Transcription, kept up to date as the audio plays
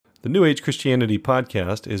The New Age Christianity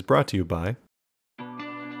podcast is brought to you by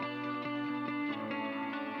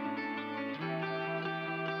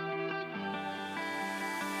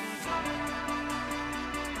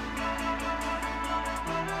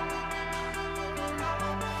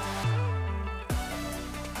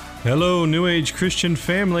Hello, New Age Christian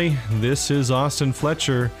family. This is Austin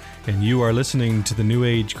Fletcher, and you are listening to the New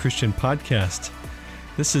Age Christian podcast.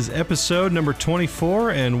 This is episode number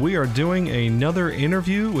 24, and we are doing another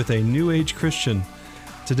interview with a New Age Christian.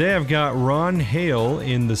 Today I've got Ron Hale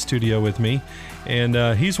in the studio with me, and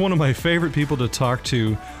he's one of my favorite people to talk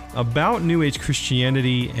to about New Age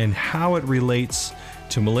Christianity and how it relates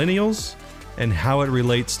to millennials and how it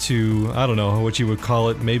relates to, I don't know what you would call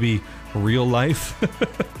it, maybe real life.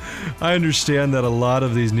 I understand that a lot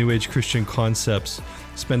of these New Age Christian concepts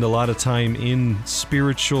spend a lot of time in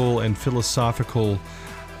spiritual and philosophical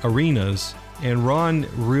arenas, and Ron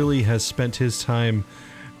really has spent his time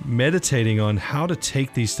meditating on how to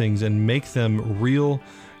take these things and make them real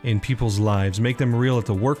in people's lives, make them real at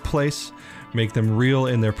the workplace, make them real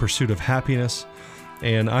in their pursuit of happiness.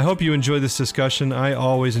 And I hope you enjoy this discussion. I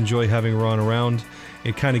always enjoy having Ron around.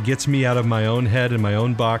 It kind of gets me out of my own head and my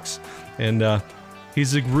own box. And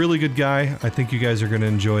he's a really good guy. I think you guys are going to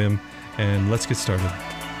enjoy him. And let's get started.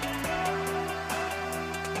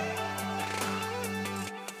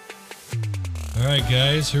 All right,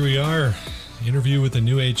 guys, here we are. Interview with a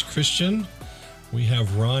New Age Christian. We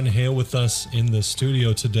have Ron Hale with us in the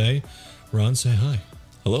studio today. Ron, say hi.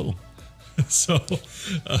 Hello. So,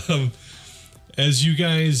 as you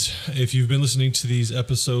guys, if you've been listening to these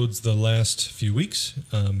episodes the last few weeks,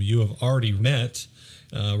 you have already met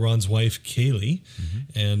Ron's wife, Kaylee.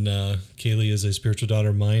 Mm-hmm. And Kaylee is a spiritual daughter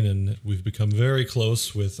of mine, and we've become very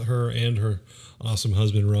close with her and her awesome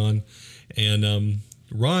husband, Ron. And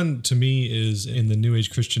Ron, to me, is in the New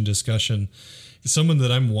Age Christian discussion, someone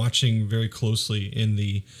that I'm watching very closely in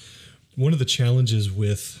one of the challenges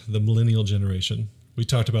with the millennial generation. We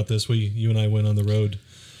talked about this. You and I went on the road,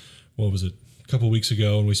 what was it, a couple of weeks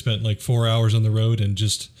ago, and we spent like 4 hours on the road and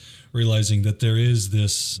just realizing that there is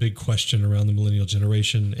this big question around the millennial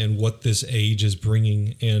generation and what this age is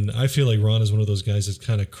bringing. And I feel like Ron is one of those guys that's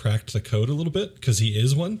kind of cracked the code a little bit because he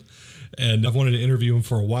is one. And I've wanted to interview him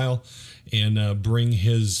for a while and bring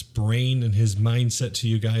his brain and his mindset to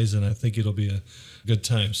you guys. And I think it'll be a good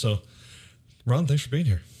time. So, Ron, thanks for being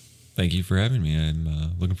here. Thank you for having me.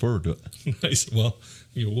 I'm looking forward to it. Nice. Well,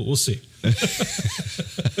 we'll see.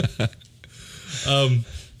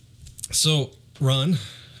 So, Ron,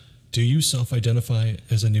 do you self-identify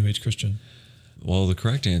as a New Age Christian? Well, the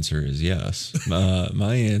correct answer is yes.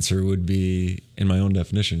 My answer would be, in my own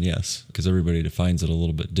definition, yes, because everybody defines it a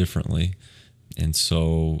little bit differently. And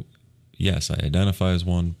so, yes, I identify as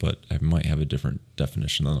one, but I might have a different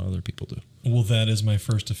definition than other people do. Well, that is my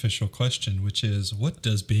first official question, which is, what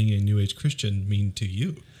does being a New Age Christian mean to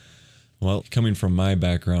you? Well, coming from my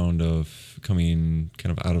background of coming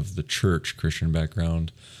kind of out of the church Christian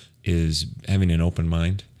background is having an open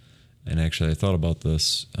mind. And actually, I thought about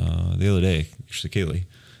this the other day, actually, Kaylee,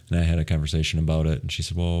 and I had a conversation about it. And she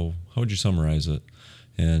said, well, how would you summarize it?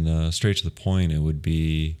 And straight to the point, it would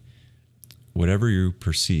be whatever you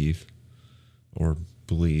perceive or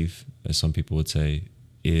believe, as some people would say,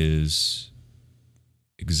 is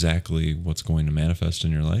exactly what's going to manifest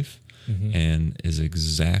in your life, mm-hmm. and is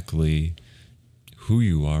exactly who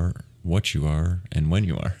you are, what you are, and when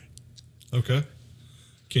you are. Okay.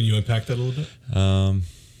 Can you unpack that a little bit?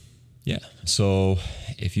 Yeah. So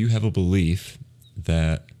if you have a belief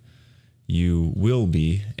that you will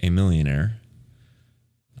be a millionaire,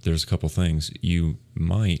 there's a couple things. You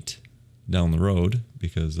might down the road,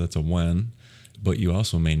 because that's a when, but you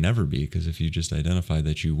also may never be, because if you just identify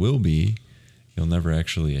that you will be, you'll never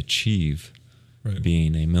actually achieve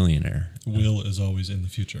being a millionaire. Will is always in the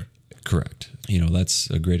future. Correct. That's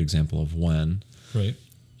a great example of when. Right.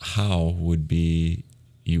 How would be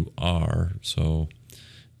you are. So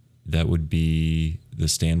that would be the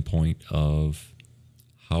standpoint of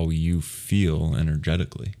how you feel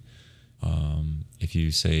energetically. If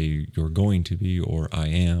you say you're going to be or I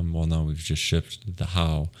am, well, now we've just shifted the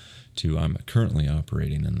how to I'm currently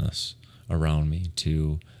operating in this around me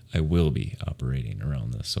to I will be operating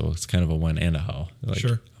around this. So it's kind of a when and a how.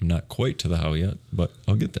 Sure. I'm not quite to the how yet, but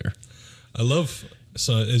I'll get there.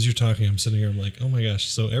 So as you're talking, I'm sitting here, I'm like, oh my gosh.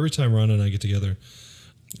 So every time Ron and I get together,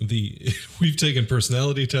 we've taken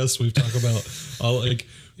personality tests. We've talked about all, like,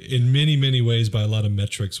 in many, many ways, by a lot of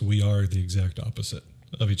metrics, we are the exact opposite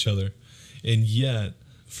of each other. And yet,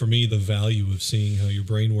 for me, the value of seeing how your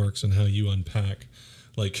brain works and how you unpack,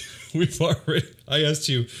 like, I asked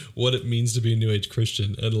you what it means to be a New Age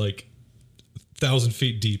Christian, and like 1,000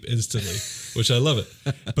 feet deep instantly, which I love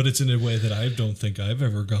it. But it's in a way that I don't think I've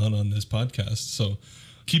ever gone on this podcast. So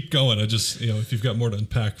keep going. I just, if you've got more to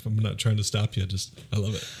unpack, I'm not trying to stop you. I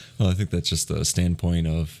love it. Well, I think that's just the standpoint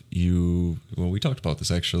of you. Well, we talked about this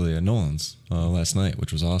actually at Nolan's last night,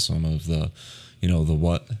 which was awesome, of the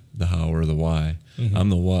what, the how, or the why. Mm-hmm. I'm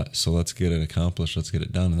the what, so let's get it accomplished. Let's get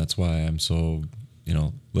it done. And that's why I'm so,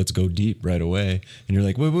 let's go deep right away. And you're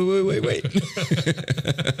like, wait.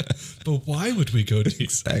 But why would we go deep?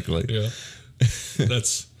 Exactly. Yeah.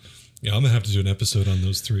 I'm going to have to do an episode on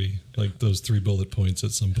those three bullet points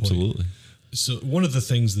at some point. Absolutely. So one of the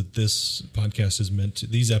things that this podcast is meant to,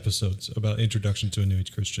 these episodes about Introduction to a New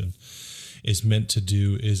Age Christian, is meant to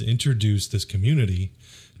do is introduce this community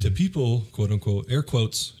to people, quote unquote, air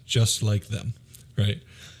quotes, just like them, right?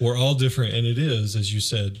 We're all different. And it is, as you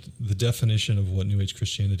said, the definition of what New Age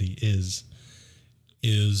Christianity is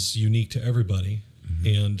unique to everybody. Mm-hmm.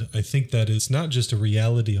 And I think that it's not just a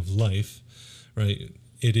reality of life, right?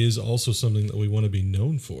 It is also something that we want to be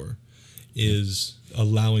known for, is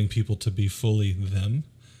allowing people to be fully them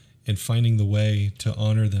and finding the way to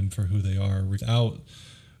honor them for who they are without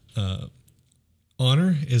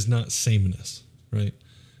honor is not sameness, right?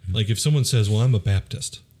 Mm-hmm. Like if someone says, well, I'm a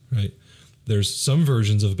Baptist, right? There's some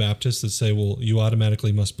versions of Baptists that say, well, you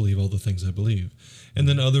automatically must believe all the things I believe. And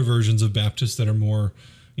then other versions of Baptists that are more,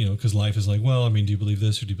 because life is like, well, I mean, do you believe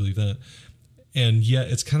this or do you believe that? And yet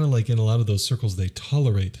it's kind of like in a lot of those circles, they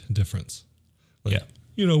tolerate difference. Like,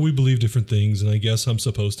 we believe different things and I guess I'm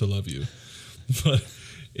supposed to love you. But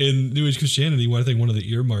in New Age Christianity, I think one of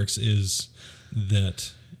the earmarks is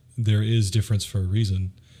that there is difference for a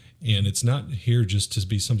reason. And it's not here just to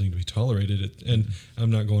be something to be tolerated. And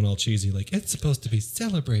I'm not going all cheesy, like it's supposed to be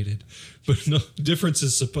celebrated. But no, difference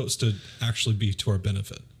is supposed to actually be to our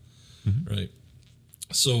benefit, right?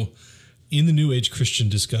 So in the New Age Christian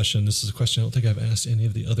discussion, this is a question I don't think I've asked any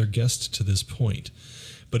of the other guests to this point.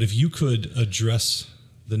 But if you could address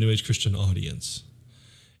the New Age Christian audience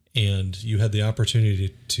and you had the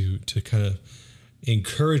opportunity to kind of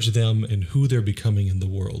encourage them in who they're becoming in the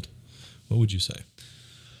world, what would you say?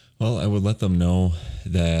 Well, I would let them know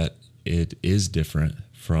that it is different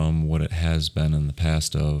from what it has been in the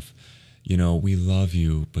past of, we love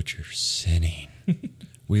you, but you're sinning.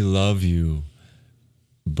 We love you,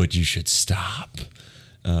 but you should stop.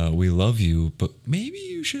 We love you, but maybe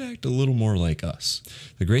you should act a little more like us.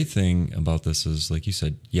 The great thing about this is, like you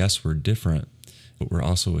said, yes, we're different, but we're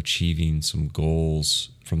also achieving some goals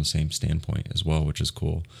from the same standpoint as well, which is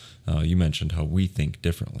cool. You mentioned how we think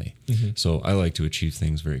differently. Mm-hmm. So I like to achieve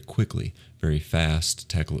things very quickly, very fast,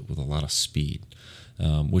 tackle it with a lot of speed,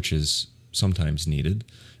 which is sometimes needed.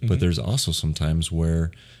 Mm-hmm. But there's also some times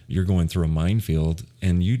where you're going through a minefield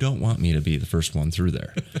and you don't want me to be the first one through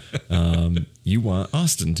there. You want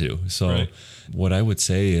Austin to. So what I would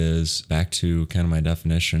say is, back to kind of my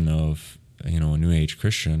definition of, a New Age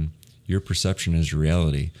Christian, your perception is your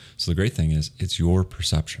reality. So the great thing is it's your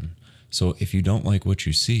perception. So if you don't like what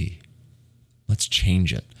you see, let's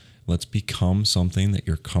change it. Let's become something that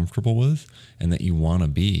you're comfortable with and that you want to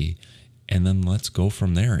be. And then let's go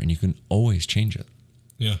from there. And you can always change it.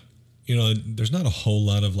 Yeah. There's not a whole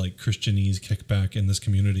lot of like Christianese kickback in this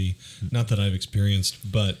community. Not that I've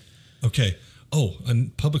experienced, but okay. Oh, a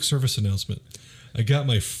public service announcement. I got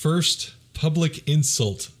my first public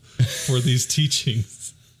insult for these teachings.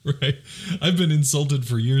 Right. I've been insulted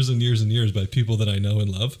for years and years and years by people that I know and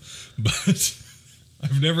love, but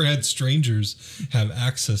I've never had strangers have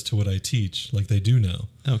access to what I teach like they do now.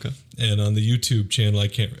 Okay. And on the YouTube channel,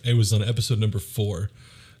 it was on episode number 4.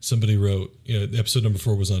 Somebody wrote, episode number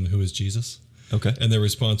 4 was on Who is Jesus? Okay. And their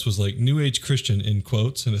response was like, New Age Christian in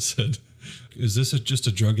quotes. And it said, is this just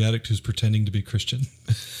a drug addict who's pretending to be Christian?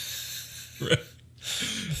 Right.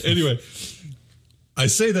 Anyway, I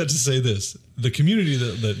say that to say this. The community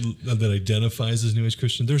that identifies as New Age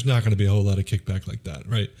Christian, there's not going to be a whole lot of kickback like that,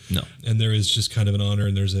 right? No. And there is just kind of an honor,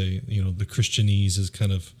 and there's the Christianese is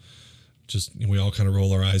kind of just, we all kind of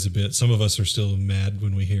roll our eyes a bit. Some of us are still mad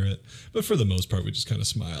when we hear it, but for the most part, we just kind of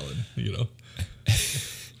smile and,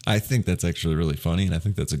 I think that's actually really funny, and I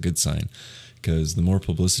think that's a good sign, because the more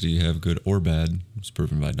publicity you have, good or bad, it's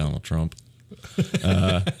proven by Donald Trump,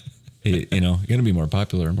 you're going to be more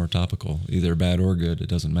popular and more topical, either bad or good. It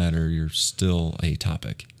doesn't matter. You're still a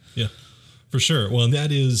topic. Yeah, for sure. Well, and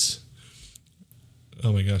that is,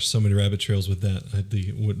 oh my gosh, so many rabbit trails with that.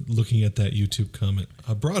 Looking at that YouTube comment,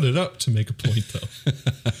 I brought it up to make a point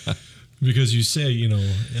though, because you say,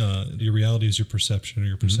 your reality is your perception, or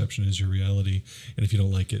your perception is your reality. And if you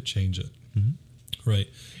don't like it, change it. Mm-hmm. Right.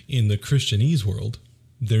 In the Christianese world,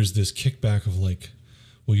 there's this kickback of like,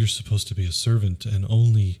 well, you're supposed to be a servant and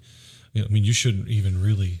only I mean, you shouldn't even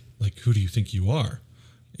really, like, who do you think you are?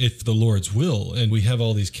 If the Lord's will, and we have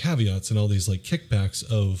all these caveats and all these like kickbacks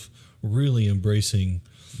of really embracing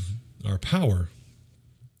our power.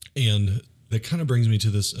 And that kind of brings me to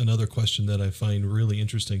this another question that I find really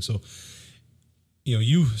interesting. So,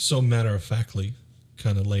 you so matter-of-factly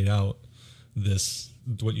kind of laid out this,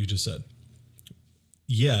 what you just said.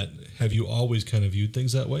 Yet, have you always kind of viewed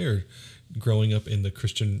things that way, or growing up in the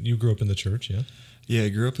Christian, you grew up in the church, yeah? Yeah, I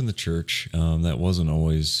grew up in the church. That wasn't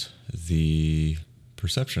always the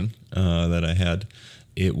perception that I had.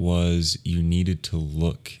 It was you needed to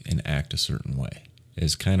look and act a certain way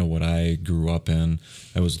is kind of what I grew up in.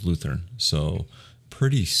 I was Lutheran, so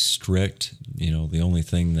pretty strict. The only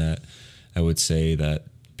thing that I would say that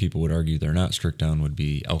people would argue they're not strict on would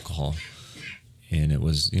be alcohol. And it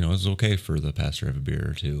was, it was okay for the pastor to have a beer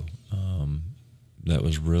or two. That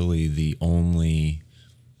was really the only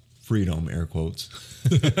freedom, air quotes,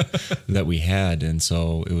 that we had. And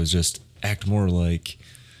so it was just act more like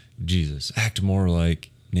Jesus, act more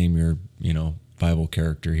like, name your, Bible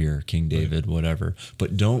character here, King David, right, whatever.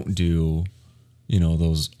 But don't do,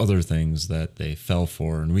 those other things that they fell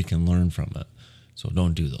for, and we can learn from it. So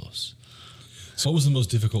don't do those. So what was the most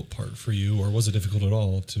difficult part for you, or was it difficult at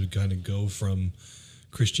all, to kind of go from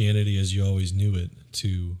Christianity as you always knew it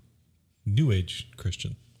to New Age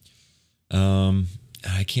Christian?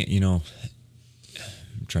 I can't, I'm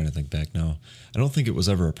trying to think back now. I don't think it was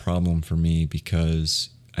ever a problem for me, because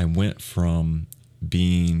I went from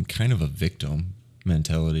being kind of a victim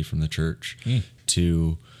mentality from the church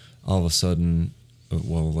to all of a sudden,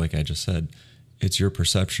 well, like I just said, it's your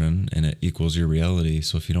perception and it equals your reality.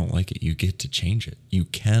 So if you don't like it, you get to change it. You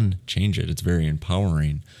can change it. It's very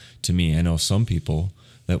empowering to me. I know some people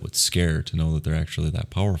that would scare to know that they're actually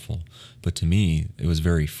that powerful. But to me, it was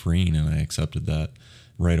very freeing, and I accepted that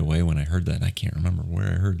right away when I heard that. And I can't remember where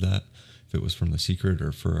I heard that, if it was from The Secret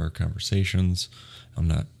or for our conversations. I'm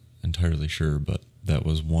not entirely sure, but that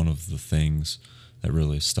was one of the things that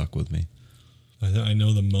really stuck with me. I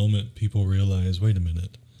know the moment people realize, wait a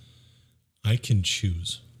minute, I can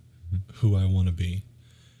choose who I want to be.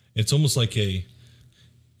 It's almost like if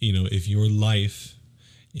your life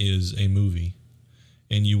is a movie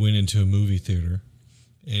and you went into a movie theater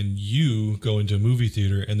and you go into a movie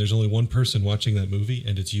theater and there's only one person watching that movie,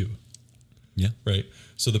 and it's you. Yeah. Right.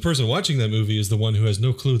 So the person watching that movie is the one who has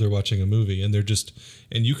no clue they're watching a movie, and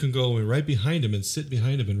and you can go right behind him and sit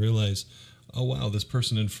behind him and realize, oh wow, this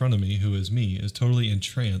person in front of me, who is me, is totally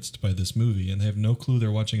entranced by this movie, and they have no clue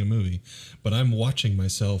they're watching a movie, but I'm watching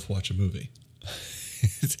myself watch a movie.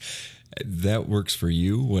 That works for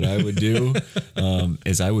you. What I would do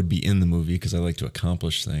is I would be in the movie because I like to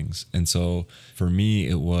accomplish things. And so for me,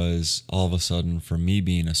 it was all of a sudden, for me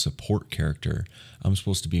being a support character, I'm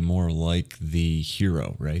supposed to be more like the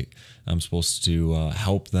hero, right? I'm supposed to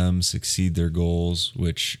help them succeed their goals,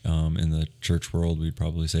 which in the church world, we'd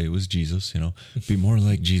probably say it was Jesus, be more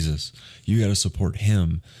like Jesus. You got to support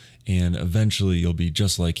him. And eventually you'll be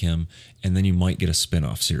just like him. And then you might get a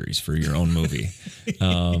spin-off series for your own movie.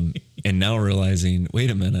 And now realizing,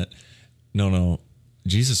 wait a minute, no,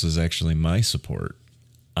 Jesus is actually my support.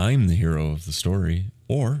 I'm the hero of the story,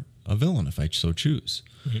 or a villain if I so choose.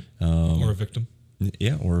 Or a victim.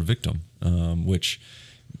 Yeah, or a victim, which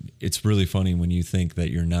it's really funny when you think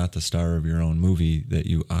that you're not the star of your own movie, that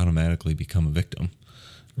you automatically become a victim.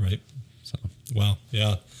 Right. So, wow.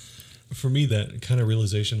 Yeah. For me, that kind of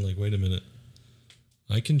realization, like, wait a minute,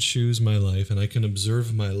 I can choose my life and I can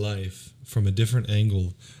observe my life from a different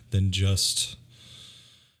angle than just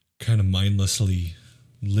kind of mindlessly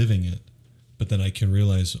living it. But then I can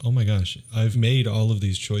realize, oh my gosh, I've made all of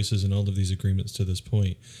these choices and all of these agreements to this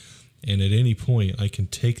point. And at any point, I can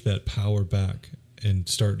take that power back and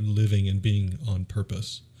start living and being on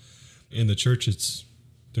purpose. In the church,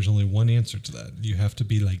 there's only one answer to that. You have to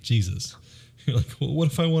be like Jesus. You're like, well,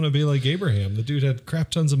 what if I want to be like Abraham? The dude had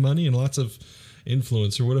crap tons of money and lots of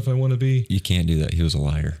influence. Or what if I want to be... You can't do that. He was a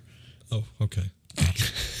liar. Oh, okay.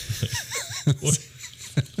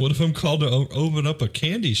 What if I'm called to open up a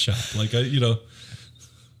candy shop? Like, Yeah,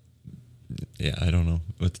 I don't know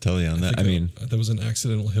what to tell you on that. I mean... That was an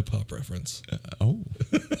accidental hip-hop reference. Oh.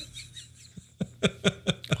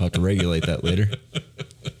 I'll have to regulate that later.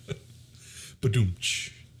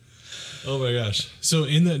 Ba-doom-ch. Oh my gosh. So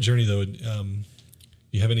in that journey though,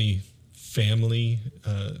 you have any family,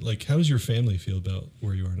 how does your family feel about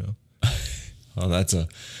where you are now? Well, that's a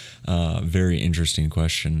very interesting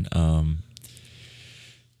question.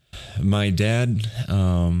 My dad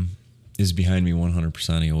is behind me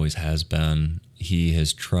 100%. He always has been. He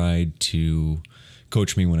has tried to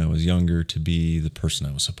coach me when I was younger to be the person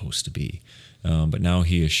I was supposed to be. But now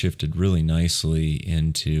he has shifted really nicely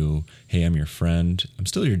into, hey, I'm your friend. I'm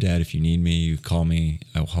still your dad. If you need me, you call me.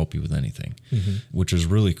 I'll help you with anything, which is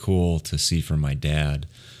really cool to see from my dad,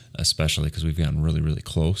 especially because we've gotten really, really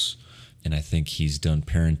close. And I think he's done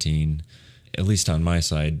parenting, at least on my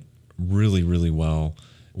side, really, really well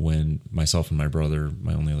when myself and my brother,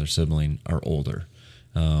 my only other sibling, are older.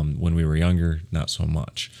 When we were younger, not so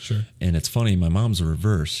much. Sure. And it's funny, my mom's the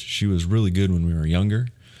reverse. She was really good when we were younger.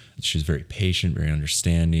 She's very patient, very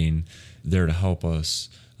understanding, there to help us,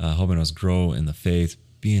 helping us grow in the faith,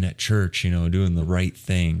 being at church, doing the right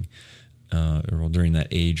thing. During that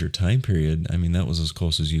age or time period, I mean, that was as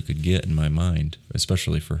close as you could get in my mind,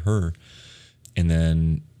 especially for her. And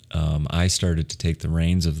then I started to take the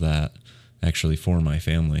reins of that actually for my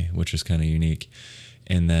family, which is kind of unique.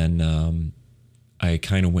 And then I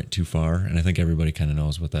kind of went too far, and I think everybody kind of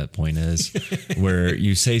knows what that point is, where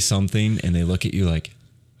you say something and they look at you like,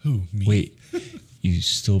 who, me? Wait, you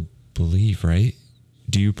still believe, right?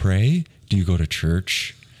 Do you pray? Do you go to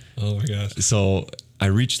church? Oh my gosh. So I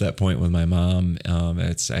reached that point with my mom.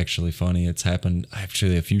 It's actually funny. It's happened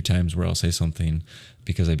actually a few times where I'll say something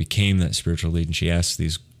because I became that spiritual lead, and she asks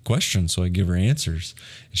these questions, so I give her answers.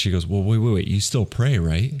 And she goes, well, wait, you still pray,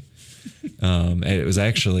 right? And it was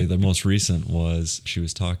actually, the most recent was, she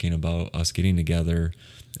was talking about us getting together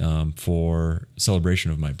for celebration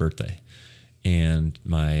of my birthday. And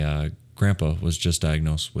my grandpa was just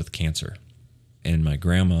diagnosed with cancer. And my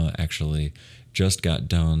grandma actually just got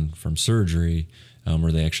done from surgery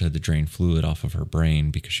where they actually had to drain fluid off of her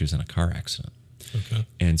brain because she was in a car accident. Okay.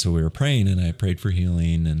 And so we were praying, and I prayed for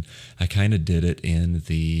healing, and I kind of did it in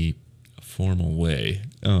the formal way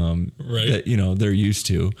right. that, they're used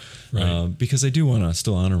to, right. Because I do want to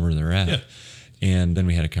still honor where they're at. Yeah. And then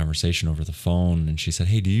we had a conversation over the phone, and she said,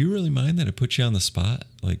 hey, do you really mind that I put you on the spot?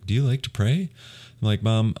 Like, do you like to pray? I'm like,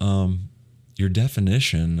 Mom, your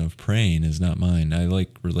definition of praying is not mine. I like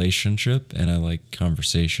relationship, and I like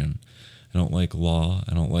conversation. I don't like law.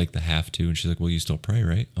 I don't like the have to. And she's like, well, you still pray,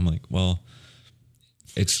 right? I'm like, well,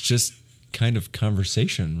 it's just kind of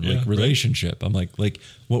conversation, like relationship. Right. I'm like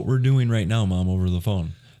what we're doing right now, Mom, over the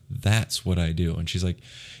phone. That's what I do. And she's like,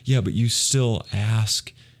 yeah, but you still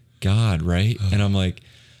ask God, right? And I'm like,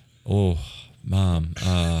 oh, Mom,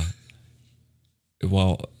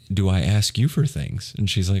 well, do I ask you for things? And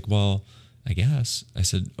she's like, well, I guess. I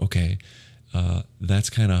said, okay, that's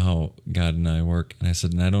kind of how God and I work. And I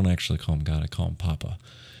said, and I don't actually call him God, I call him Papa.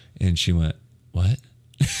 And she went, what?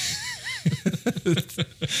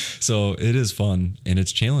 So it is fun, and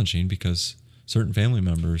it's challenging because certain family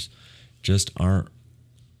members just aren't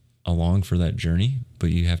along for that journey,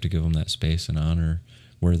 but you have to give them that space and honor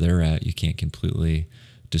where they're at. You can't completely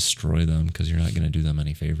destroy them because you're not going to do them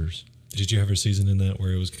any favors. Did you have a season in that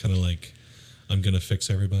where it was kind of like, I'm going to fix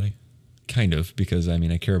everybody? Kind of, because I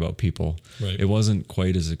mean, I care about people. Right. It wasn't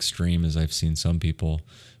quite as extreme as I've seen some people,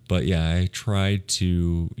 but yeah, I tried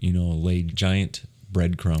to, lay giant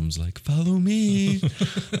breadcrumbs like, follow me.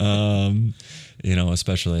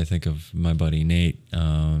 Especially I think of my buddy Nate,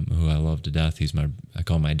 who I love to death. I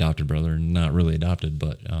call him my adopted brother, not really adopted,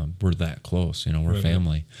 but we're that close, we're right,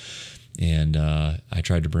 family. And I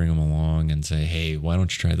tried to bring him along and say, hey, why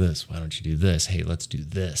don't you try this? Why don't you do this? Hey, let's do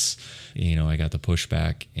this. I got the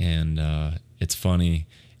pushback, and it's funny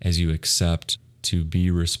as you accept to be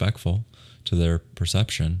respectful to their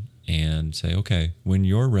perception and say, okay, when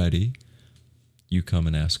you're ready, you come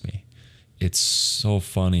and ask me. It's so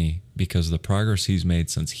funny because the progress he's made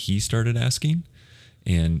since he started asking,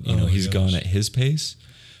 and he's gone at his pace,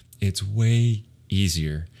 it's way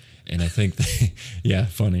easier. And I think yeah,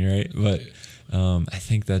 funny, right? But I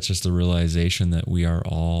think that's just a realization that we are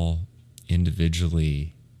all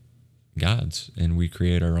individually gods, and we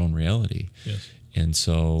create our own reality. Yes. And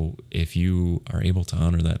so if you are able to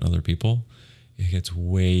honor that in other people, it gets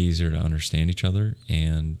way easier to understand each other,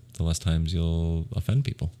 and the less times you'll offend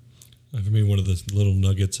people. For me, one of the little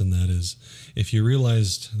nuggets in that is if you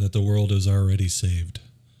realized that the world is already saved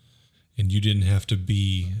and you didn't have to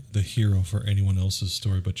be the hero for anyone else's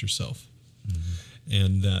story but yourself,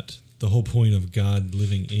 and that the whole point of God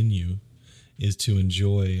living in you is to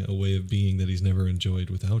enjoy a way of being that he's never enjoyed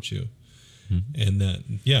without you. And that,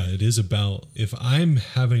 it is about, if I'm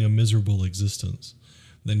having a miserable existence,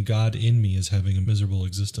 then God in me is having a miserable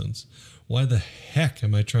existence. Why the heck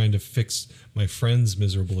am I trying to fix my friend's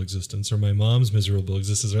miserable existence or my mom's miserable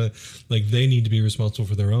existence? Like, they need to be responsible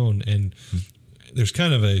for their own. And there's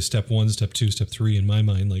kind of a step 1, step 2, step 3 in my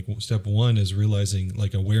mind. Like, step 1 is realizing,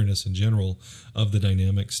 like, awareness in general of the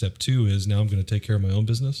dynamic. Step 2 is now I'm going to take care of my own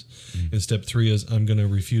business. And step 3 is I'm going to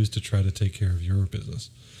refuse to try to take care of your business.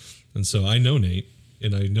 And so I know Nate,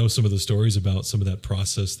 And I know some of the stories about some of that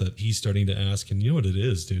process that he's starting to ask. And you know what it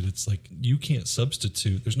is, dude? It's like you can't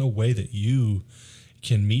substitute. There's no way that you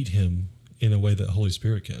can meet him in a way that Holy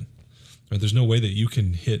Spirit can. Right? There's no way that you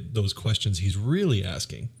can hit those questions he's really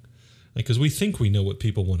asking. Because we think we know what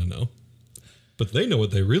people want to know, but they know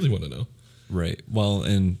what they really want to know. Right. Well,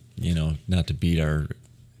 and, not to beat our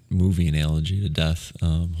movie analogy to death,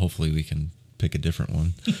 hopefully we can pick a different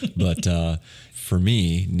one. But for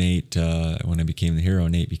me, Nate, when I became the hero,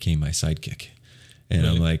 Nate became my sidekick. And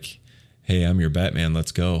I'm like, hey, I'm your Batman,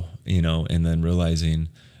 let's go. And then realizing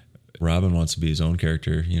Robin wants to be his own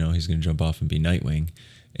character. He's going to jump off and be Nightwing.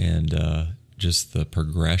 And just the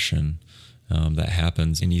progression that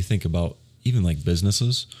happens. And you think about even like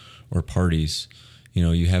businesses or parties,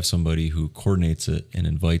 you have somebody who coordinates it and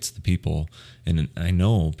invites the people. And I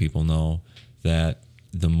know people know that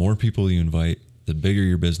the more people you invite, the bigger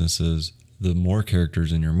your business is, the more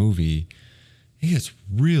characters in your movie, it's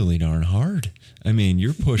really darn hard. I mean,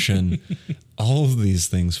 you're pushing all of these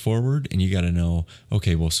things forward, and you got to know,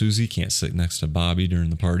 okay, well, Susie can't sit next to Bobby during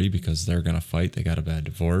the party because they're going to fight. They got a bad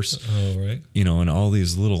divorce. Oh, right. And all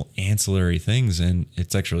these little ancillary things. And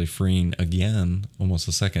it's actually freeing again, almost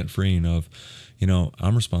a second freeing of,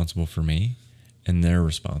 I'm responsible for me and they're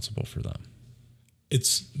responsible for them.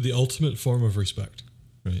 It's the ultimate form of respect,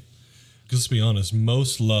 right? Because let's be honest,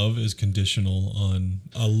 most love is conditional on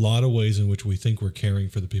a lot of ways in which we think we're caring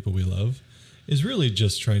for the people we love is really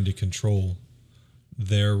just trying to control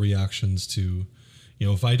their reactions to,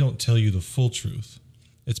 if I don't tell you the full truth,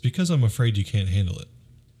 it's because I'm afraid you can't handle it,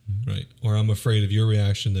 right? Or I'm afraid of your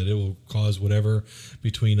reaction that it will cause whatever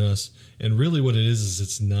between us. And really what it is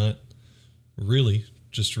it's not really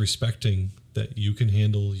just respecting that you can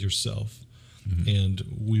handle yourself. Mm-hmm. And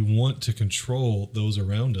we want to control those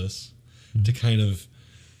around us to kind of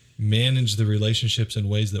manage the relationships in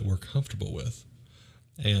ways that we're comfortable with.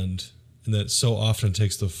 And that so often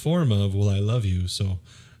takes the form of, well, I love you, so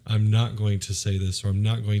I'm not going to say this, or I'm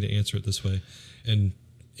not going to answer it this way. And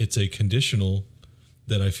it's a conditional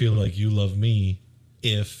that I feel like you love me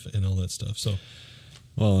if, and all that stuff. So,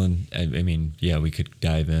 well, and I mean, yeah, we could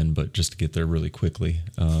dive in, but just to get there really quickly,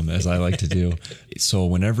 as I like to do. So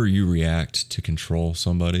whenever you react to control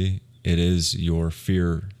somebody, it is your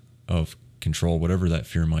fear of control, whatever that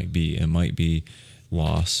fear might be. It might be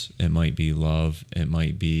loss, it might be love, it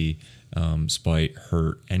might be spite,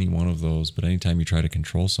 hurt, any one of those. But anytime you try to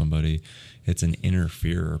control somebody, it's an inner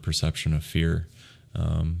fear or perception of fear,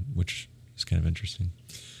 which is kind of interesting.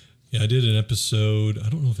 Yeah, I did an episode, I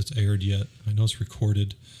don't know if it's aired yet, I know it's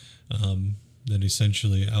recorded, that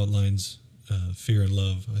essentially outlines fear and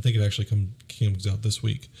love. I think it actually comes out this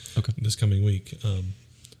week, this coming week.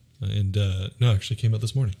 No, actually came out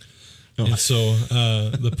this morning. Oh. And so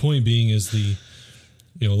the point being is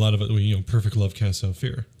a lot of it, perfect love casts out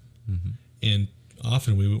fear. Mm-hmm. And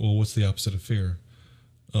often what's the opposite of fear?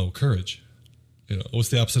 Oh, courage. What's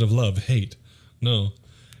the opposite of love? Hate. No.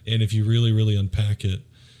 And if you really, really unpack it,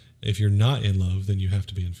 if you're not in love, then you have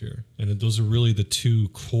to be in fear. And those are really the two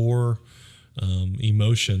core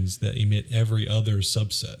emotions that emit every other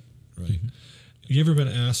subset, right? Mm-hmm. Have you ever been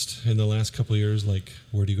asked in the last couple of years, like,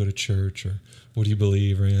 where do you go to church, or what do you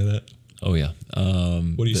believe, or any of that? Oh, yeah.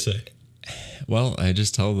 What do you say? Well, I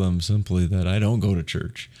just tell them simply that I don't go to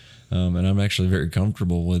church. And I'm actually very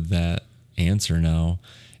comfortable with that answer now.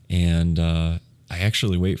 And I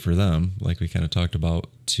actually wait for them, like we kind of talked about,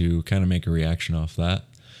 to kind of make a reaction off that.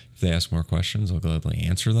 If they ask more questions, I'll gladly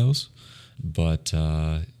answer those. But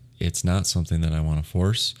it's not something that I want to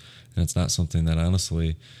force. And it's not something that,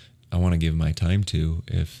 honestly, I want to give my time to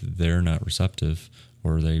if they're not receptive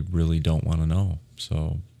or they really don't want to know.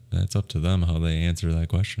 So it's up to them how they answer that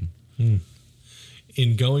question.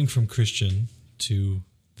 In going from Christian to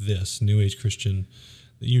this New Age Christian,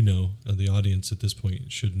 the audience at this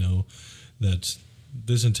point should know that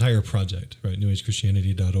this entire project, right,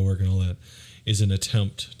 newagechristianity.org and all that, is an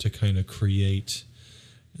attempt to kind of create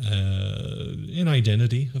an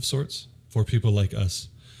identity of sorts for people like us.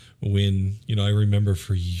 When, I remember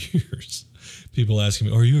for years, people asking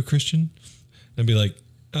me, are you a Christian? And I'd be like,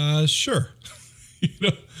 sure.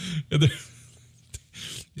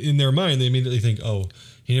 In their mind, they immediately think, oh,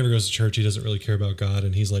 he never goes to church, he doesn't really care about God,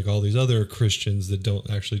 and he's like all these other Christians that don't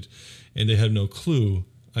actually, and they have no clue.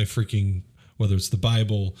 Whether it's the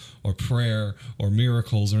Bible or prayer or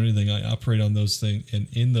miracles or anything, I operate on those things and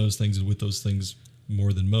in those things and with those things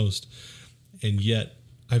more than most. And yet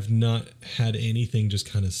I've not had anything just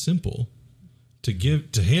kind of simple to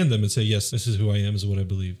hand them and say, yes, this is who I am, this is what I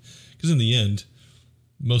believe. Because in the end,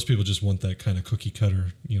 most people just want that kind of cookie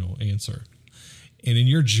cutter, answer. And in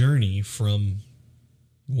your journey from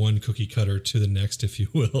one cookie cutter to the next, if you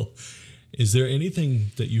will. Is there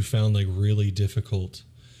anything that you found like really difficult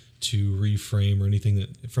to reframe, or anything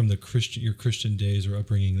that from your Christian days or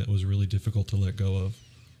upbringing that was really difficult to let go of?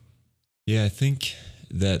 Yeah, I think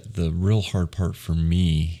that the real hard part for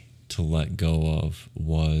me to let go of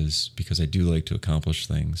was because I do like to accomplish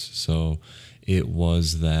things. So it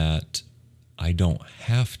was that I don't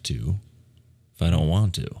have to if I don't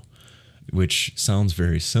want to, which sounds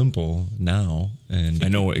very simple now. And I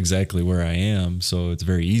know exactly where I am, so it's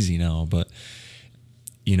very easy now. But,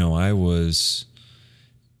 I was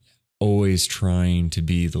always trying to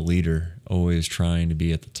be the leader, always trying to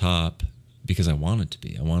be at the top because I wanted to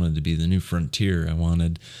be. I wanted to be the new frontier. I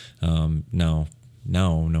wanted, now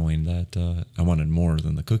knowing that I wanted more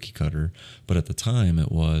than the cookie cutter. But at the time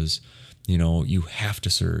it was, you have to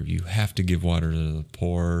serve. You have to give water to the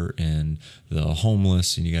poor and the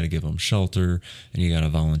homeless, and you got to give them shelter, and you got to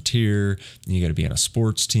volunteer, and you got to be on a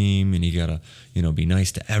sports team, and you got to, be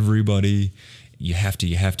nice to everybody. You have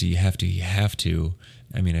to.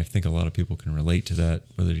 I mean, I think a lot of people can relate to that,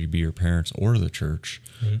 whether you be your parents or the church,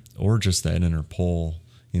 or just that inner pull,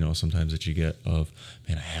 sometimes that you get of,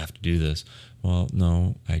 man, I have to do this. Well,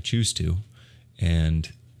 no, I choose to.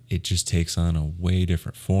 And it just takes on a way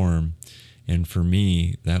different form. And for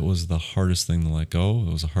me, that was the hardest thing to let go.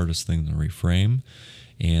 It was the hardest thing to reframe.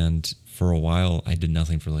 And for a while, I did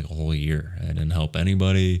nothing for like a whole year. I didn't help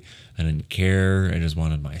anybody. I didn't care. I just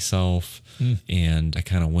wanted myself. And I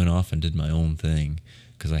kind of went off and did my own thing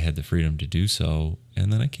because I had the freedom to do so.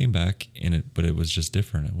 And then I came back but it was just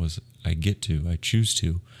different. It was, I choose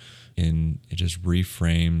to. And it just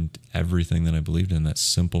reframed everything that I believed in, that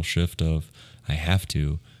simple shift of I have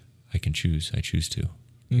to, I can choose, I choose to,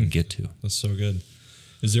 I get to. That's so good.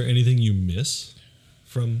 Is there anything you miss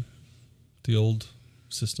from the old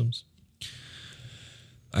systems?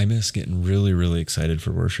 I miss getting really, really excited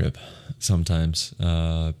for worship sometimes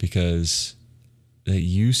because it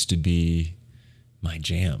used to be my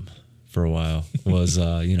jam for a while was,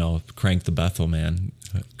 Crank the Bethel, man.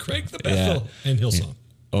 Crank the Bethel and Hillsong. Yeah.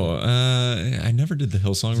 Oh, I never did the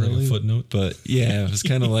Hillsong really. Like a footnote, but yeah, it was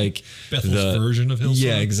kind of like Bethel's version of Hillsong.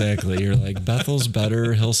 Yeah, exactly. You're like Bethel's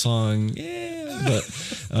better, Hillsong, yeah. But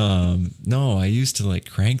no, I used to like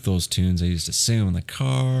crank those tunes. I used to sing them in the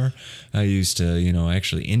car. I used to, I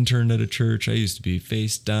actually interned at a church. I used to be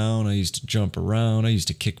face down. I used to jump around. I used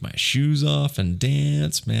to kick my shoes off and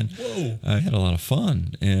dance. Man, whoa! I had a lot of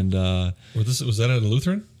fun. And was that at a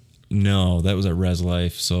Lutheran? No, that was at Res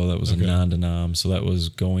Life, so that was a non-denom. So that was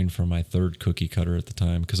going for my third cookie cutter at the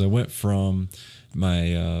time, because I went from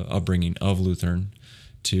my upbringing of Lutheran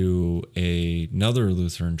to another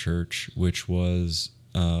Lutheran church, which was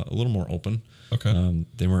a little more open. Okay.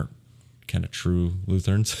 They weren't kind of true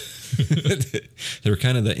Lutherans. They were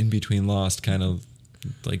kind of the in-between lost, kind of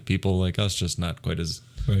like people like us, just not quite as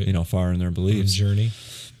far in their beliefs. Journey.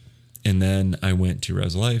 And then I went to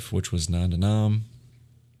Res Life, which was non-denom,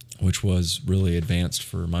 which was really advanced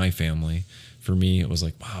for my family. For me, it was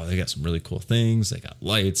like, wow, they got some really cool things. They got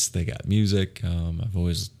lights, they got music. I've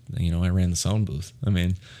always, I ran the sound booth. I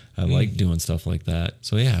mean, I liked doing stuff like that.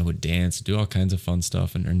 So yeah, I would dance, do all kinds of fun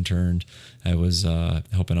stuff, and interned. I was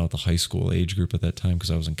helping out the high school age group at that time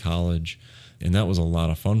because I was in college, and that was a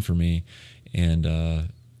lot of fun for me. And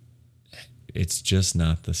it's just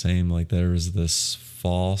not the same. Like there was this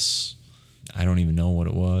false, I don't even know what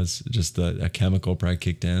it was. Just a chemical probably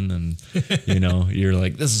kicked in, and you're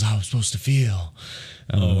like, this is how I'm supposed to feel.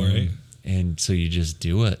 Right. And so you just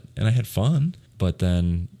do it, and I had fun. But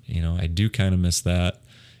then I do kind of miss that.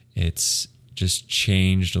 It's just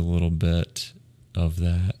changed a little bit of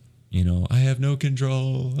that. I have no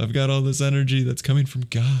control. I've got all this energy that's coming from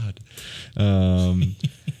God.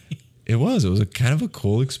 It was a kind of a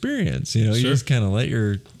cool experience. You just kind of let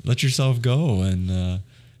yourself go. And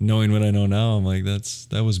knowing what I know now, I'm like,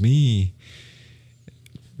 that was me.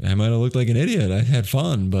 I might have looked like an idiot. I had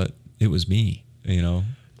fun, but it was me,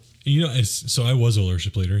 So I was a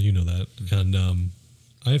worship leader, that. And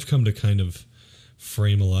I've come to kind of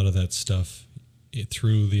frame a lot of that stuff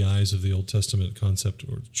through the eyes of the Old Testament concept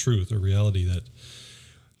or truth or reality, that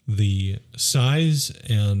the size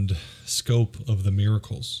and scope of the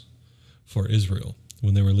miracles for Israel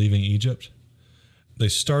when they were leaving Egypt, they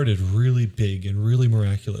started really big and really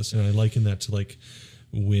miraculous. And I liken that to like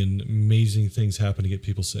when amazing things happen to get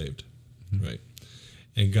people saved, right?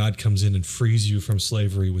 And God comes in and frees you from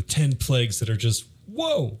slavery with 10 plagues that are just,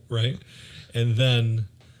 whoa, right? And then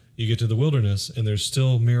you get to the wilderness and there's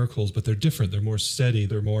still miracles, but they're different. They're more steady.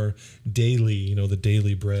 They're more daily, the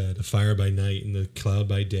daily bread, the fire by night and the cloud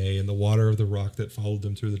by day and the water of the rock that followed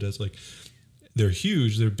them through the desert. Like they're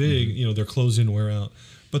huge, they're big, their clothes didn't wear out.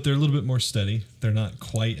 but they're a little bit more steady. They're not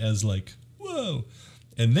quite as like, whoa.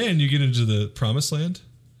 And then you get into the promised land,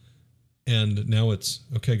 and now it's,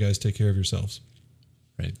 okay, guys, take care of yourselves.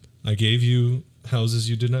 Right. I gave you houses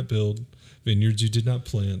you did not build, vineyards you did not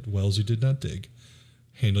plant, wells you did not dig.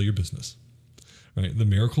 Handle your business. Right? The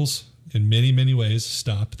miracles, in many, many ways,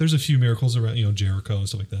 stop. There's a few miracles around, Jericho and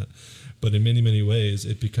stuff like that. But in many, many ways,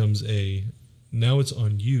 it becomes now it's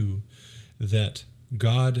on you that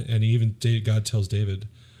God, and even God tells David,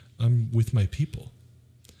 I'm with my people.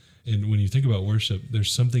 And when you think about worship,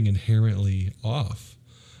 there's something inherently off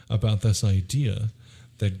about this idea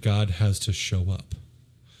that God has to show up.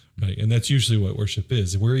 Right? And that's usually what worship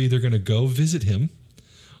is. We're either going to go visit him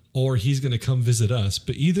or he's going to come visit us.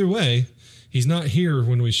 But either way, he's not here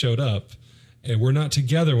when we showed up, and we're not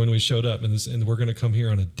together when we showed up, and we're going to come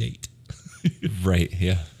here on a date. Right,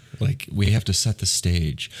 yeah. Like, we have to set the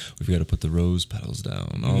stage. We've got to put the rose petals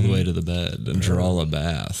down all the way to the bed and draw a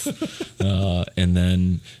bath. And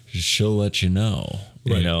then she'll let you know,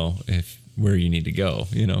 if where you need to go.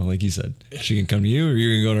 Like you said, she can come to you or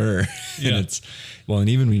you're going to go to her. Yeah. And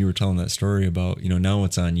even when you were telling that story about, now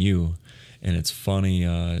it's on you. And it's funny,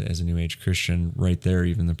 as a New Age Christian, right there,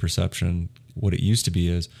 even the perception, what it used to be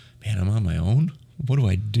is, man, I'm on my own. What do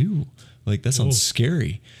I do? Like, that sounds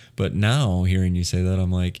scary. But now hearing you say that,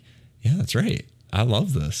 I'm like, yeah, that's right. I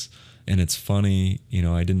love this. And it's funny,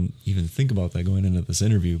 I didn't even think about that going into this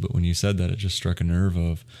interview, but when you said that, it just struck a nerve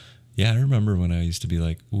of, yeah, I remember when I used to be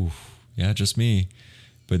like, ooh, yeah, just me.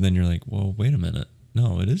 But then you're like, well, wait a minute.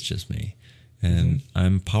 No, it is just me. And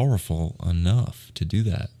I'm powerful enough to do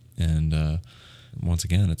that. And once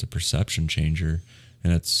again, it's a perception changer,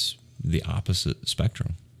 and it's the opposite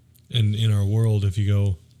spectrum. And in our world, if you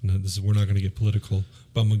go, we're not going to get political,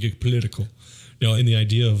 but I'm going to get political. In the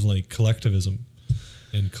idea of like collectivism,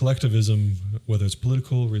 and collectivism, whether it's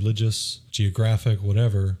political, religious, geographic,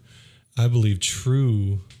 whatever, I believe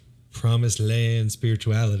true promised land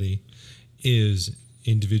spirituality is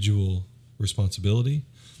individual responsibility,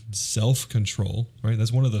 self-control, right?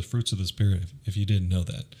 That's one of the fruits of the Spirit, if you didn't know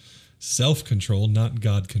that. Self-control, not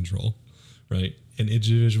God control, right? And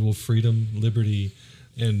individual freedom, liberty,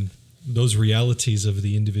 and those realities of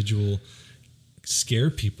the individual scare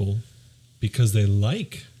people because they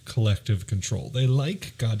like collective control. They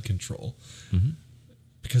like God control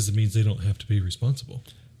because it means they don't have to be responsible.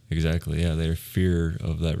 Exactly. Yeah, their fear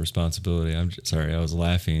of that responsibility. I'm sorry, I was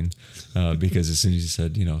laughing because as soon as you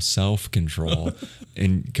said, self-control,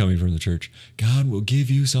 and coming from the church, God will give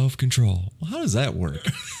you self-control. Well, how does that work?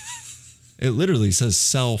 It literally says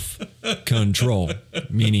self-control,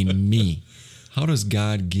 meaning me. How does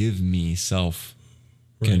God give me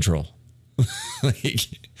self-control?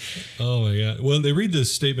 Oh my God. Well, they read the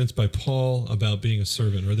statements by Paul about being a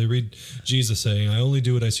servant, or they read Jesus saying, I only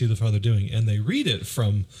do what I see the Father doing. And they read it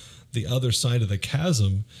from the other side of the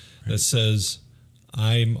chasm that says,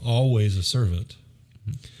 I'm always a servant.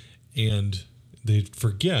 And they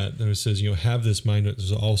forget that it says, have this mind that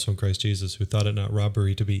is also in Christ Jesus, who thought it not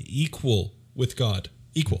robbery to be equal with God,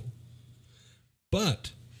 equal.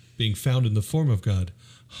 But being found in the form of God,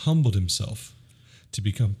 humbled himself to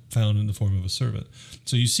become found in the form of a servant.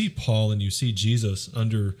 So you see Paul and you see Jesus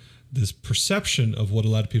under this perception of what a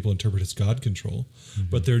lot of people interpret as God control,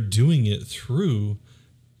 but they're doing it through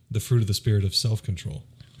the fruit of the Spirit of self-control.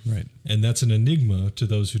 Right. And that's an enigma to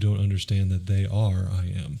those who don't understand that they are I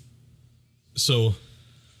am. So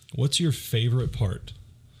what's your favorite part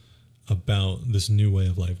about this new way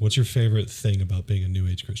of life? What's your favorite thing about being a New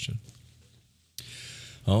Age Christian?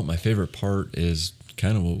 Well, my favorite part is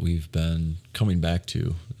kind of what we've been coming back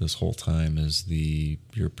to this whole time is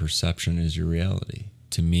your perception is your reality.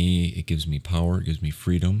 To me, it gives me power, it gives me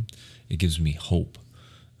freedom, it gives me hope.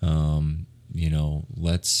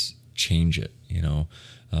 Let's change it.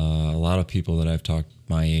 A lot of people that I've talked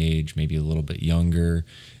my age, maybe a little bit younger,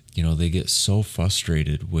 they get so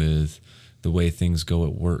frustrated with the way things go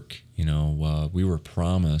at work. We were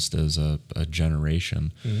promised as a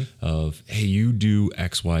generation of, hey, you do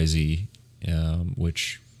XYZ,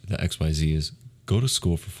 which the XYZ is go to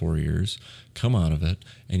school for 4 years, come out of it,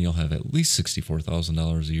 and you'll have at least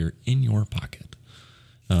 $64,000 a year in your pocket.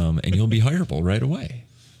 And you'll be hireable right away,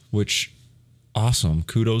 which awesome.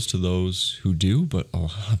 Kudos to those who do, but a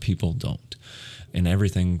lot of people don't. And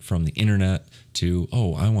everything from the internet to,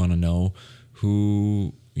 I want to know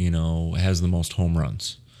who, has the most home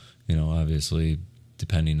runs. Obviously,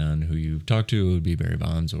 depending on who you talk to, it would be Barry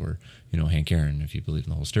Bonds or, Hank Aaron, if you believe in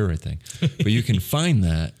the whole steroid thing. But you can find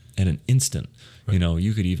that at an instant. Right.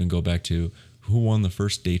 You could even go back to who won the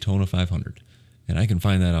first Daytona 500. And I can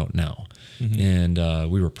find that out now. And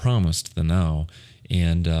we were promised the now.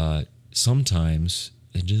 And sometimes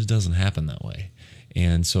it just doesn't happen that way.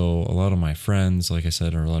 And so a lot of my friends, like I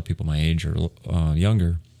said, or a lot of people my age or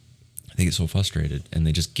younger, they get so frustrated and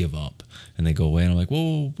they just give up and they go away. And I'm like,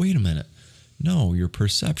 whoa, wait a minute. No, your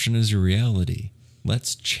perception is your reality.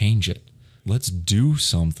 Let's change it. Let's do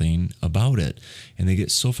something about it. And they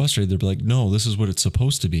get so frustrated. They're like, no, this is what it's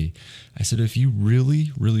supposed to be. I said, if you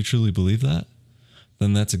really, really, truly believe that,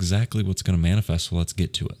 then that's exactly what's going to manifest. So let's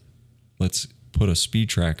get to it. Let's put a speed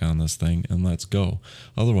track on this thing and let's go.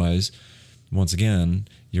 Otherwise, once again,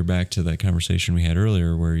 you're back to that conversation we had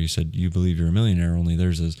earlier where you said you believe you're a millionaire, only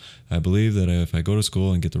theirs is, I believe that if I go to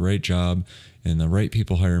school and get the right job and the right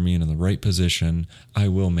people hire me and in the right position, I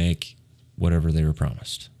will make whatever they were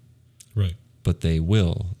promised. Right. But they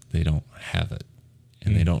don't have it,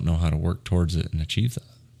 and they don't know how to work towards it and achieve that.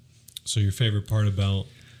 So your favorite part about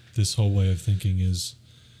this whole way of thinking is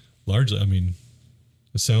largely, I mean,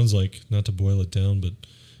 it sounds like, not to boil it down, but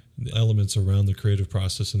the elements around the creative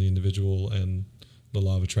process and the individual and the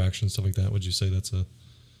law of attraction, stuff like that. Would you say that's a...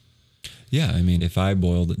 Yeah, I mean, if I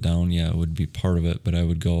boiled it down, yeah, it would be part of it, but I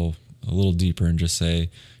would go a little deeper and just say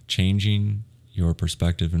changing your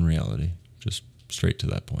perspective and reality, just straight to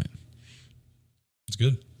that point. It's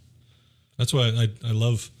good. That's why I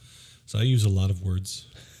love, so I use a lot of words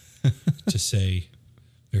to say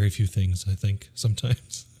very few things, I think,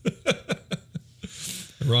 sometimes.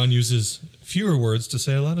 Ron uses fewer words to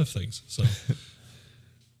say a lot of things. So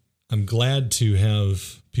I'm glad to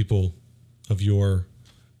have people of your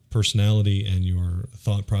personality and your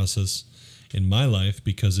thought process in my life,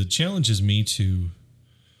 because it challenges me to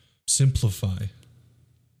simplify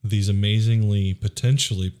these amazingly,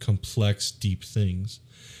 potentially complex, deep things.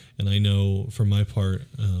 And I know for my part,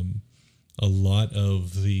 a lot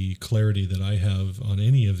of the clarity that I have on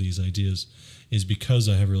any of these ideas is because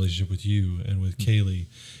I have a relationship with you and with Kaylee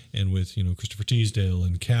and with, Christopher Teasdale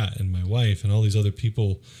and Kat and my wife and all these other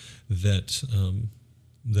people that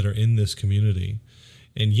that are in this community.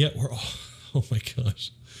 And yet we're all, oh my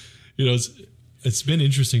gosh, it's been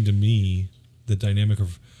interesting to me, the dynamic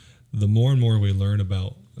of the more and more we learn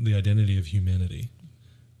about the identity of humanity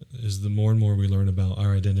is the more and more we learn about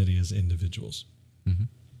our identity as individuals. Mm-hmm.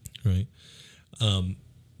 Right.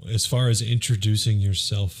 As far as introducing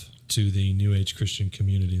yourself to the New Age Christian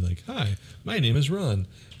community, like, hi, my name is Ron.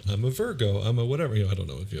 I'm a Virgo. I'm a whatever. I don't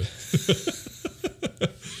know if you.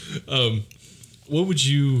 What would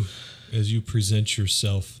you, as you present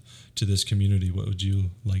yourself to this community, what would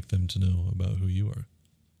you like them to know about who you are?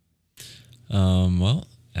 Well,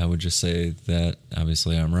 I would just say that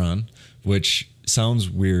obviously I'm Ron, which sounds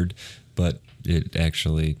weird, but it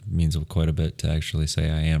actually means quite a bit to actually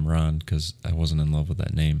say I am Ron, because I wasn't in love with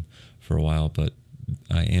that name for a while, but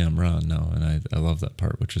I am Ron now, and I love that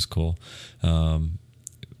part, which is cool.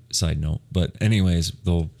 Side note. But anyways,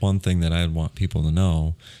 the one thing that I want people to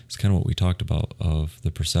know is kind of what we talked about of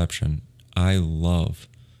the perception. I love,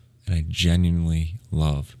 and I genuinely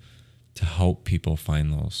love to help people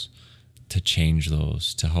find those, to change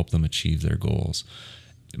those, to help them achieve their goals.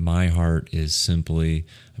 My heart is simply,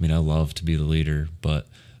 I love to be the leader, but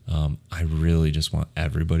I really just want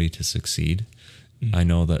everybody to succeed. Mm-hmm. I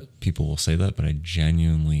know that people will say that, but I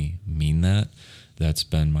genuinely mean that. That's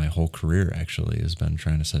been my whole career, actually, has been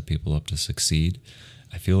trying to set people up to succeed.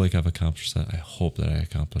 I feel like I've accomplished that. I hope that I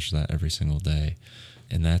accomplish that every single day.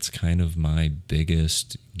 And that's kind of my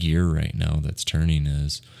biggest gear right now that's turning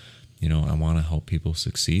is, I want to help people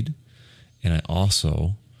succeed. And I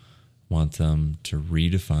also want them to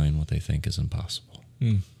redefine what they think is impossible.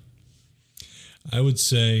 I would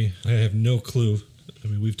say I have no clue.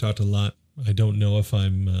 We've talked a lot. I don't know if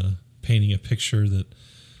I'm painting a picture that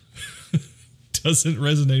doesn't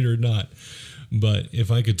resonate or not. But if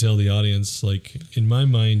I could tell the audience, like, in my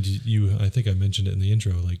mind, I think I mentioned it in the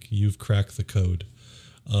intro, like, you've cracked the code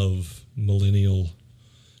of millennial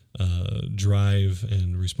drive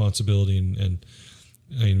and responsibility. And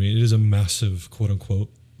it is a massive, quote unquote,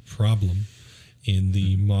 problem in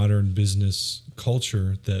the modern business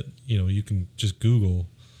culture that, you can just Google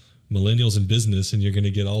millennials in business and you're going to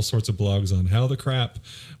get all sorts of blogs on how the crap,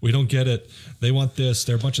 we don't get it. They want this.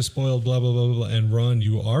 They're a bunch of spoiled, blah, blah, blah, blah. And Ron,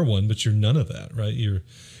 you are one, but you're none of that, right?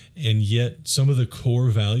 And yet some of the core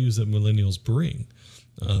values that millennials bring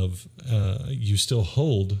of you still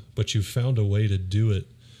hold, but you've found a way to do it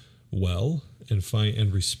well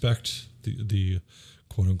and respect the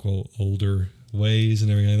quote unquote older ways and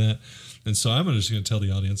everything like that. And so I'm just going to tell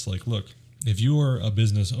the audience, like, look, if you are a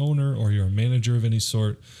business owner or you're a manager of any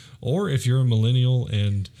sort, or if you're a millennial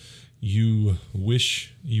and you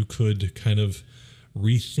wish you could kind of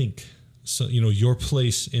rethink, your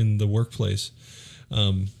place in the workplace,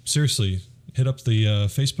 seriously, hit up the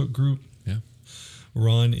Facebook group. Yeah.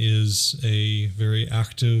 Ron is a very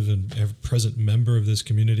active and present member of this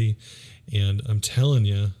community. And I'm telling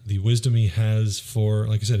you, the wisdom he has for,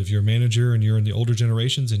 like I said, if you're a manager and you're in the older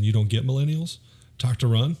generations and you don't get millennials, talk to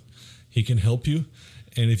Ron. He can help you.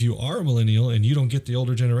 And if you are a millennial and you don't get the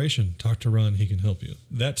older generation, talk to Ron. He can help you.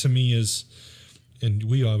 That to me is, and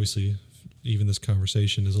we obviously, even this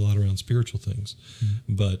conversation is a lot around spiritual things,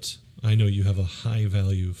 but I know you have a high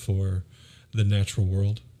value for the natural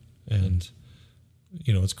world. And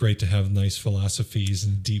you know, it's great to have nice philosophies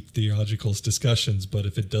and deep theological discussions, but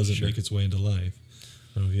if it doesn't make its way into life,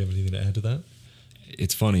 I don't know if you have anything to add to that.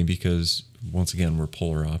 It's funny because once again, we're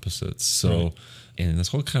polar opposites. So in this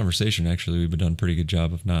whole conversation, actually, we've done a pretty good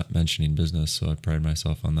job of not mentioning business. So I pride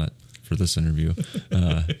myself on that for this interview,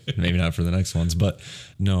 maybe not for the next ones, but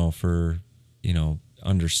no, for, you know,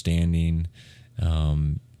 understanding,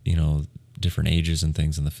 you know, different ages and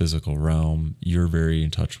things in the physical realm. You're very in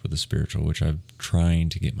touch with the spiritual, which I'm trying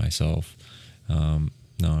to get myself. No,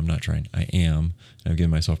 I'm not trying. I am. I've given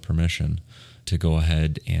myself permission to go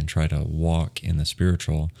ahead and try to walk in the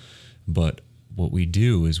spiritual. But what we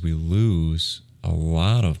do is we lose a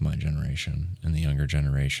lot of my generation and the younger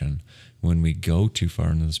generation when we go too far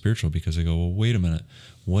into the spiritual, because they go, well, wait a minute.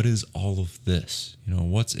 What is all of this? You know,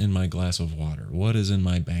 what's in my glass of water? What is in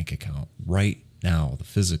my bank account right now, the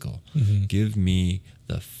physical? Give me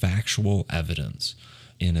the factual evidence.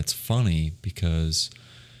 And it's funny because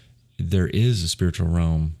there is a spiritual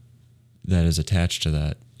realm that is attached to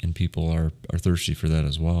that, and people are thirsty for that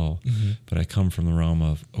as well. But I come from the realm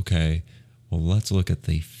of, okay, well, let's look at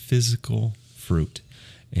the physical fruit.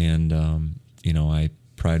 And, you know, I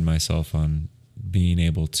pride myself on being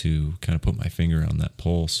able to kind of put my finger on that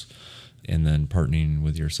pulse, and then partnering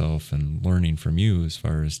with yourself and learning from you as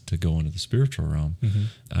far as to go into the spiritual realm.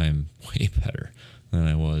 I'm way better than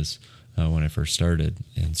I was when I first started.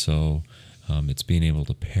 And so it's being able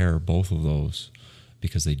to pair both of those,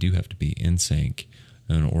 because they do have to be in sync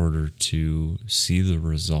in order to see the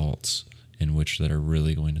results in which that are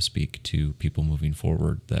really going to speak to people moving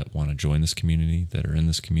forward that want to join this community, that are in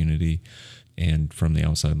this community, and from the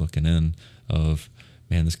outside looking in of,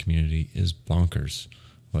 man, this community is bonkers.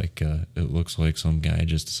 Like, it looks like some guy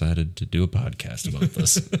just decided to do a podcast about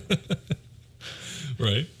this.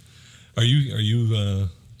 Right. Are you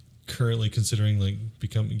currently considering like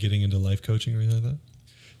getting into life coaching or anything like that?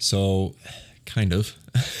 So, kind of.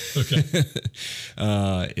 Okay.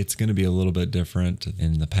 It's going to be a little bit different.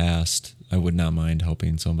 In the past, I would not mind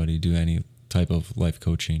helping somebody do any type of life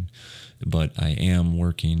coaching, but I am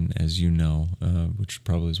working, as you know, which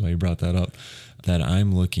probably is why you brought that up, that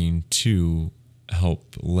I'm looking to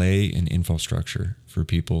help lay an infrastructure for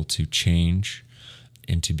people to change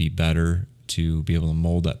and to be better, to be able to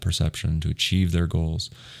mold that perception, to achieve their goals,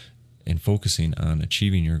 and focusing on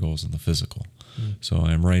achieving your goals in the physical. So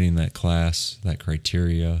I'm writing that class, that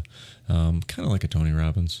criteria, kind of like a Tony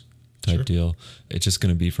Robbins type deal. It's just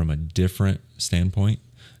going to be from a different standpoint.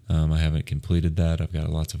 I haven't completed that. I've got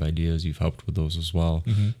lots of ideas. You've helped with those as well.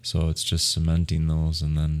 So it's just cementing those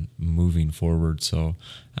and then moving forward. So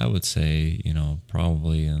I would say, you know,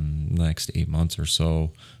 probably in the next 8 months or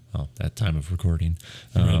so, well, that time of recording,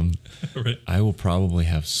 Right. I will probably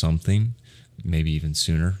have something, maybe even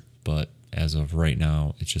sooner. But as of right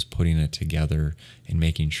now, it's just putting it together and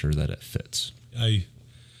making sure that it fits. I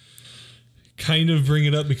kind of bring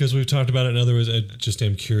it up because we've talked about it in other ways. I just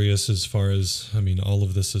am curious as far as, I mean, all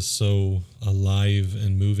of this is so alive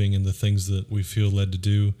and moving in the things that we feel led to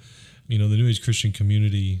do. You know, the New Age Christian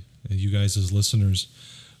community, you guys as listeners,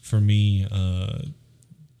 for me,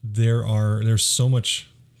 there's so much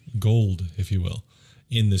gold, if you will,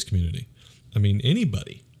 in this community. I mean,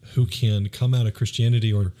 anybody who can come out of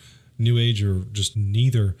Christianity or New Age or just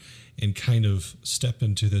neither and kind of step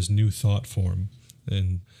into this new thought form.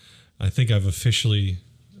 And I think I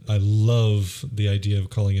love the idea of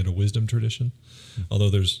calling it a wisdom tradition, although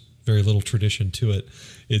there's very little tradition to it.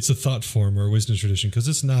 It's a thought form or a wisdom tradition because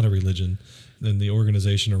it's not a religion, and the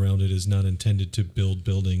organization around it is not intended to build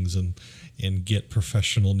buildings and get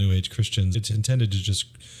professional New Age Christians. It's intended to just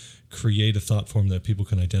create a thought form that people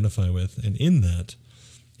can identify with, and in that,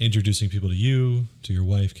 introducing people to you, to your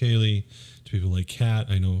wife, Kaylee, to people like Kat.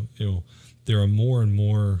 I know, there are more and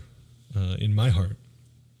more in my heart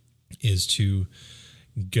is to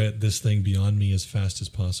get this thing beyond me as fast as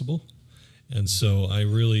possible. And so I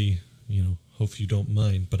really, hope you don't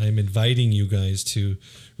mind, but I'm inviting you guys to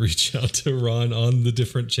reach out to Ron on the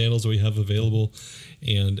different channels we have available.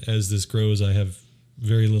 And as this grows, I have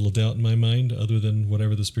very little doubt in my mind, other than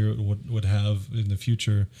whatever the Spirit would have in the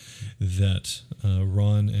future, that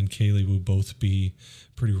Ron and Kaylee will both be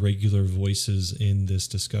pretty regular voices in this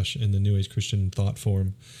discussion, in the New Age Christian thought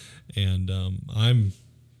form. And I'm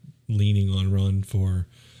leaning on Ron for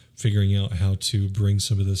figuring out how to bring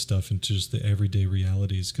some of this stuff into just the everyday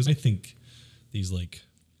realities. Because I think these like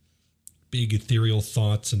big ethereal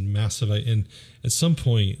thoughts and massive, and at some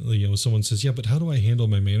point, someone says, yeah, but how do I handle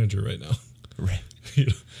my manager right now? Right. You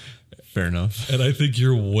know? Fair enough. And I think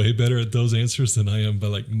you're way better at those answers than I am by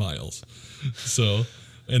like miles. So,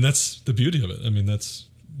 and that's the beauty of it. I mean, that's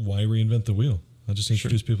why reinvent the wheel. I'll just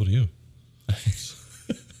introduce people to you.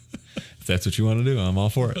 If that's what you want to do, I'm all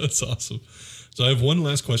for it. That's awesome. So I have one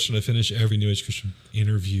last question I finish every New Age Christian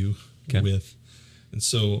interview with. And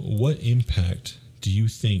so what impact do you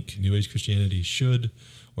think New Age Christianity should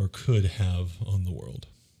or could have on the world?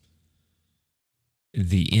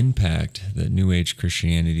 The impact that New Age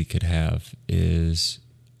Christianity could have is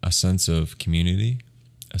a sense of community,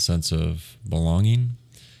 a sense of belonging,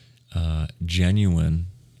 genuine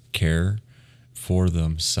care for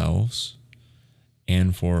themselves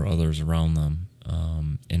and for others around them.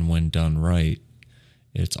 And when done right,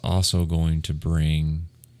 it's also going to bring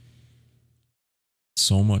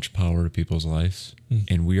so much power to people's lives.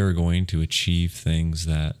 And we are going to achieve things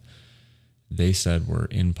that they said were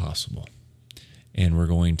impossible. And we're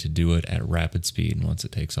going to do it at rapid speed once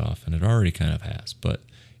it takes off. And it already kind of has, but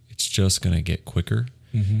it's just going to get quicker.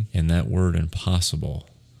 And that word impossible,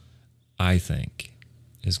 I think,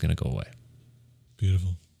 is going to go away.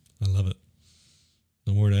 Beautiful. I love it.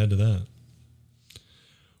 No more to add to that.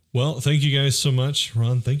 Well, thank you guys so much.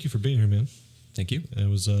 Ron, thank you for being here, man. Thank you. It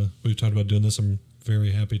was, we've talked about doing this. I'm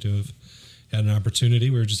very happy to have had an opportunity.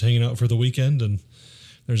 We were just hanging out for the weekend, and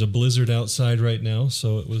there's a blizzard outside right now,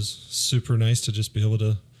 so it was super nice to just be able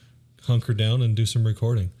to hunker down and do some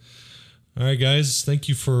recording. All right, guys, thank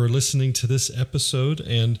you for listening to this episode,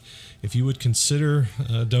 and if you would consider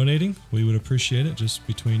donating, we would appreciate it, just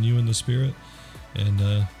between you and the Spirit.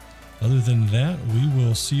 And other than that, we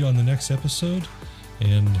will see you on the next episode,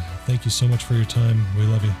 and thank you so much for your time. We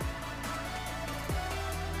love you.